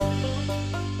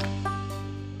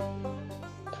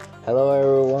Hello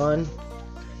everyone.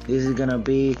 This is gonna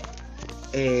be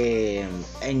a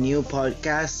new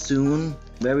podcast soon,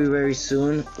 very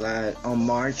soon, like on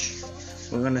March.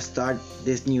 We're gonna start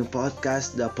this new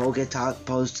podcast, the Poke Talk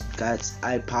podcast,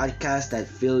 a podcast that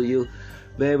feel you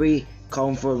very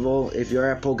comfortable. If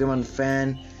you're a Pokemon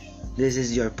fan, this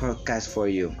is your podcast for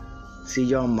you. See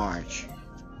you on March.